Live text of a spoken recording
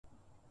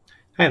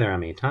Hi there,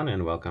 I'm Eitan,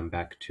 and welcome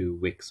back to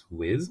Wix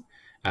Wiz.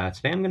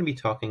 Today I'm going to be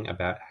talking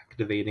about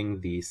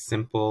activating the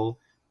simple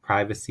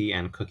privacy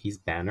and cookies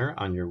banner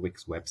on your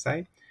Wix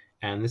website.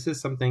 And this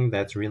is something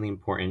that's really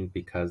important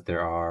because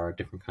there are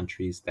different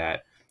countries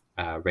that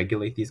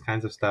regulate these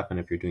kinds of stuff. And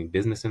if you're doing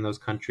business in those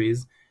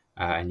countries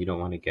and you don't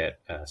want to get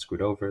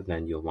screwed over,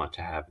 then you'll want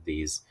to have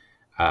these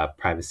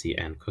privacy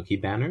and cookie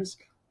banners.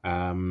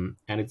 And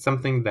it's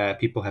something that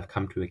people have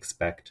come to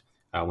expect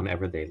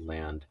whenever they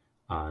land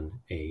on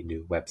a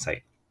new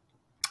website.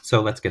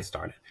 So let's get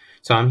started.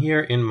 So I'm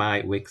here in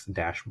my Wix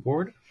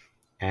dashboard,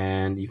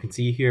 and you can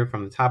see here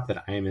from the top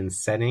that I am in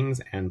settings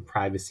and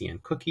privacy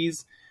and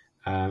cookies.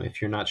 If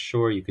you're not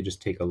sure, you could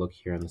just take a look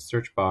here in the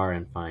search bar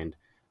and find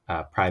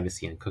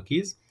privacy and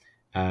cookies.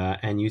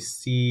 And you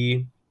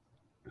see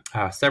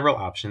several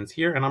options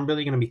here, and I'm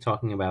really going to be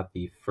talking about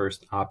the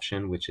first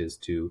option, which is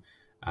to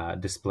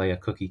display a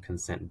cookie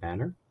consent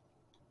banner.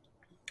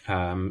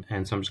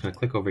 And so I'm just going to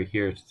click over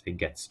here to say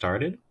get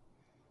started.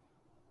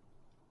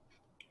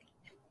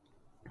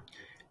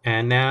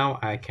 And now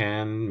I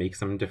can make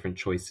some different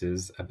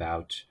choices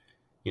about,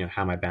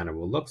 how my banner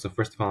will look. So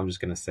first of all, I'm just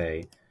going to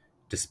say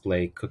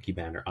display cookie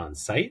banner on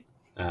site.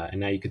 And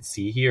now you could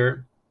see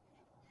here,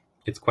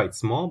 it's quite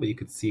small, but you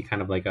could see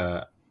kind of like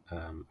a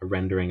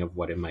rendering of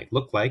what it might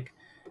look like.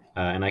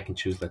 And I can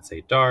choose, let's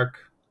say, dark,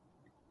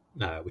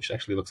 which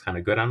actually looks kind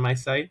of good on my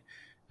site,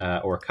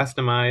 or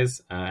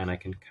customize, and I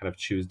can kind of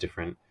choose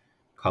different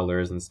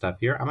colors and stuff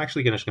here. I'm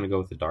actually just going to go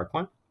with the dark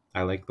one.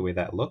 I like the way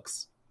that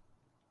looks.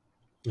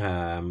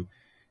 And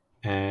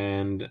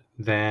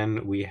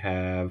then we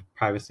have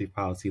privacy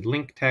policy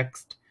link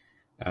text.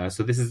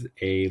 So this is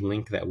a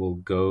link that will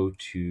go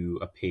to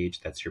a page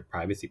that's your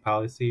privacy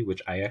policy,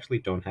 which I actually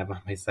don't have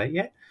on my site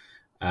yet,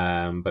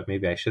 but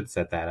maybe I should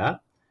set that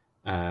up.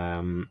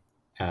 And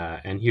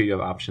here you have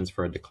options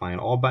for a decline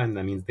all button.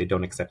 That means they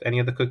don't accept any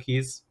of the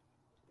cookies.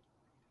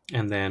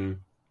 And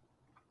then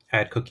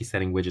add cookie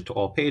setting widget to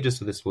all pages.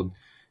 So this will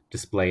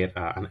display it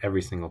on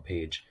every single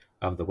page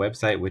of the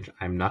website, which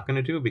I'm not going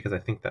to do because I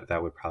think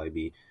that would probably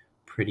be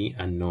pretty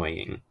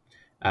annoying.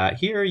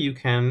 Here you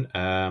can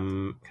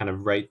kind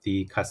of write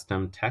the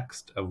custom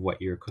text of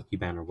what your cookie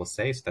banner will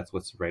say. So that's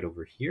what's right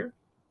over here.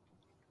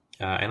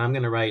 And I'm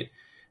going to write,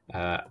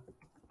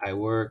 I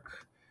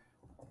work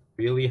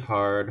really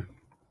hard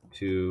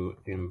to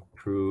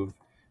improve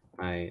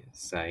my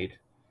site,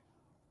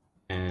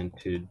 and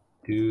to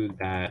do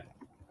that,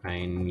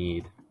 I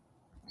need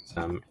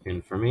some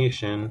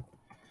information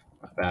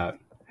about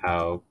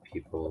how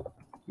people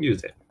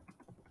use it.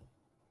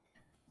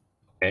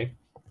 Okay.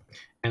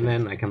 And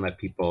then I can let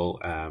people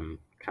kind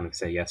of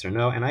say yes or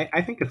no. And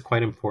I think it's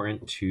quite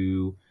important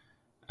to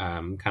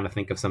kind of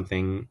think of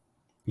something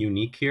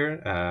unique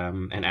here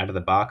and out of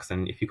the box.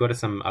 And if you go to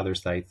some other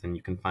sites, then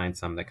you can find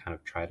some that kind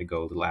of try to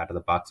go a little out of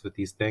the box with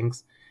these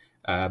things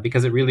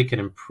because it really can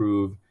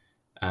improve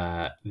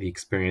the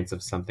experience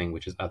of something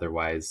which is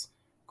otherwise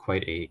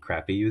quite a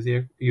crappy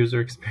user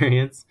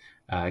experience,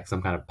 like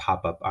some kind of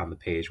pop-up on the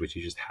page, which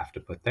you just have to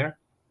put there.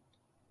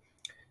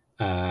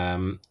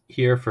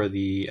 Here for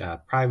the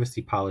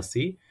privacy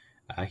policy,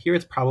 here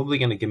it's probably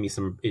going to give me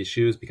some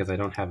issues because I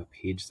don't have a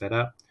page set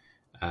up.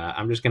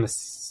 I'm just going to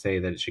say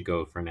that it should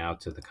go for now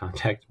to the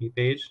contact me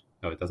page.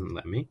 Oh, it doesn't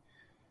let me.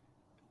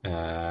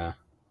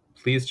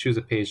 Please choose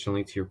a page to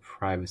link to your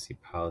privacy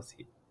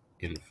policy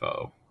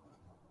info.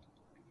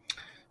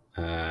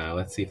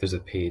 Let's see if there's a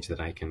page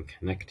that I can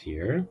connect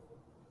here.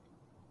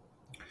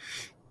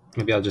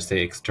 Maybe I'll just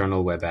say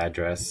external web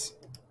address,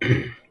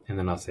 and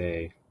then I'll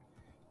say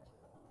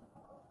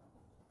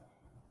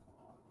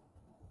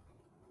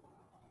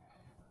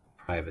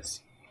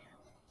privacy.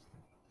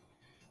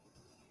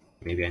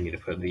 Maybe I need to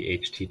put the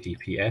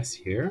HTTPS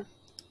here.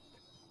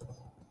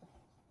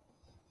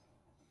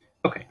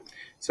 Okay,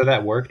 so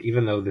that worked.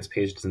 Even though this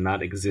page does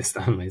not exist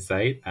on my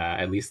site,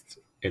 at least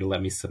it'll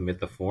let me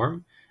submit the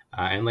form.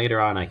 And later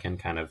on, I can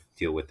kind of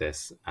deal with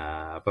this.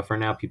 But for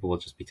now, people will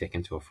just be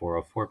taken to a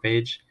 404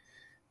 page,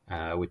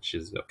 which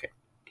is okay.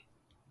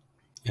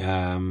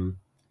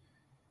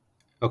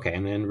 Okay,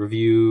 and then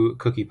review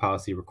cookie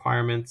policy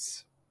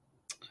requirements,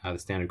 the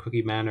standard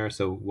cookie banner.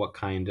 So what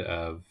kind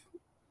of,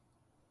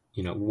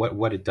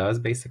 what it does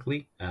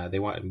basically.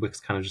 Wix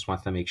kind of just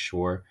wants to make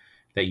sure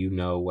that you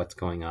know what's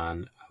going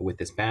on with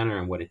this banner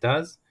and what it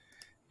does.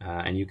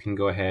 And you can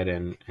go ahead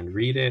and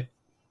read it.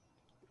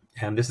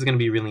 And this is going to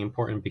be really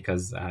important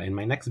because in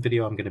my next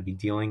video, I'm going to be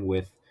dealing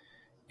with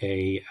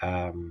a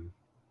kind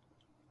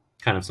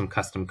of some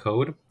custom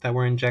code that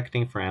we're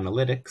injecting for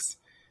analytics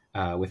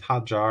with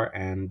Hotjar.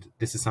 And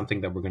this is something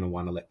that we're going to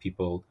want to let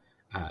people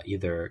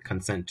either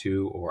consent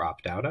to or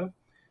opt out of.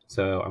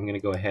 So I'm going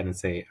to go ahead and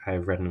say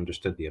I've read and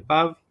understood the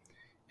above.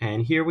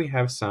 And here we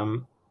have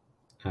some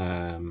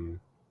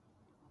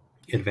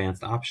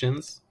advanced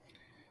options.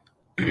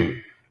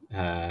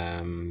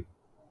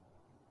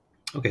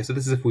 Okay, so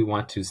this is if we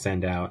want to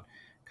send out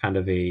kind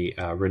of a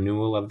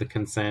renewal of the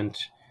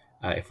consent,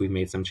 if we've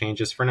made some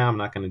changes. For now, I'm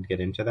not going to get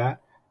into that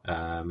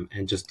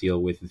and just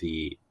deal with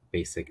the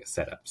basic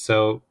setup.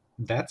 So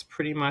that's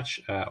pretty much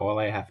all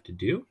I have to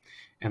do.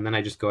 And then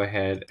I just go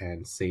ahead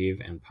and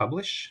save and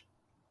publish.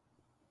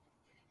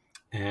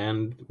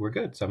 And we're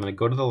good. So I'm going to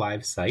go to the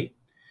live site.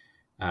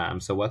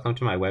 So welcome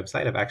to my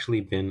website. I've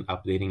actually been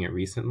updating it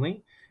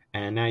recently.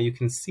 And now you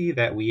can see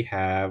that we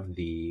have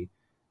the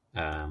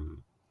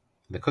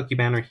cookie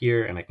banner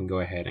here, and I can go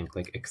ahead and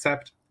click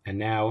accept. And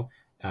now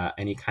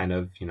any kind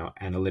of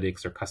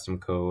analytics or custom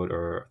code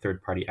or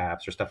third-party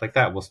apps or stuff like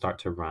that will start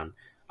to run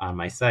on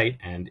my site.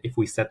 And if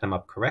we set them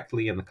up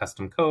correctly in the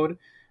custom code,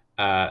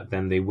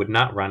 then they would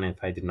not run if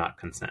I did not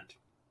consent.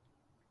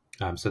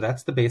 So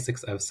that's the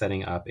basics of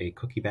setting up a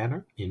cookie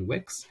banner in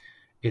Wix.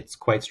 It's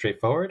quite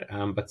straightforward,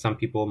 but some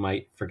people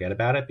might forget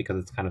about it because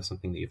it's kind of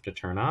something that you have to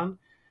turn on.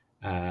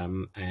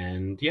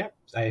 And yeah,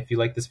 if you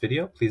like this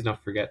video, please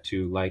don't forget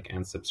to like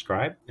and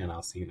subscribe, and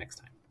I'll see you next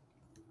time.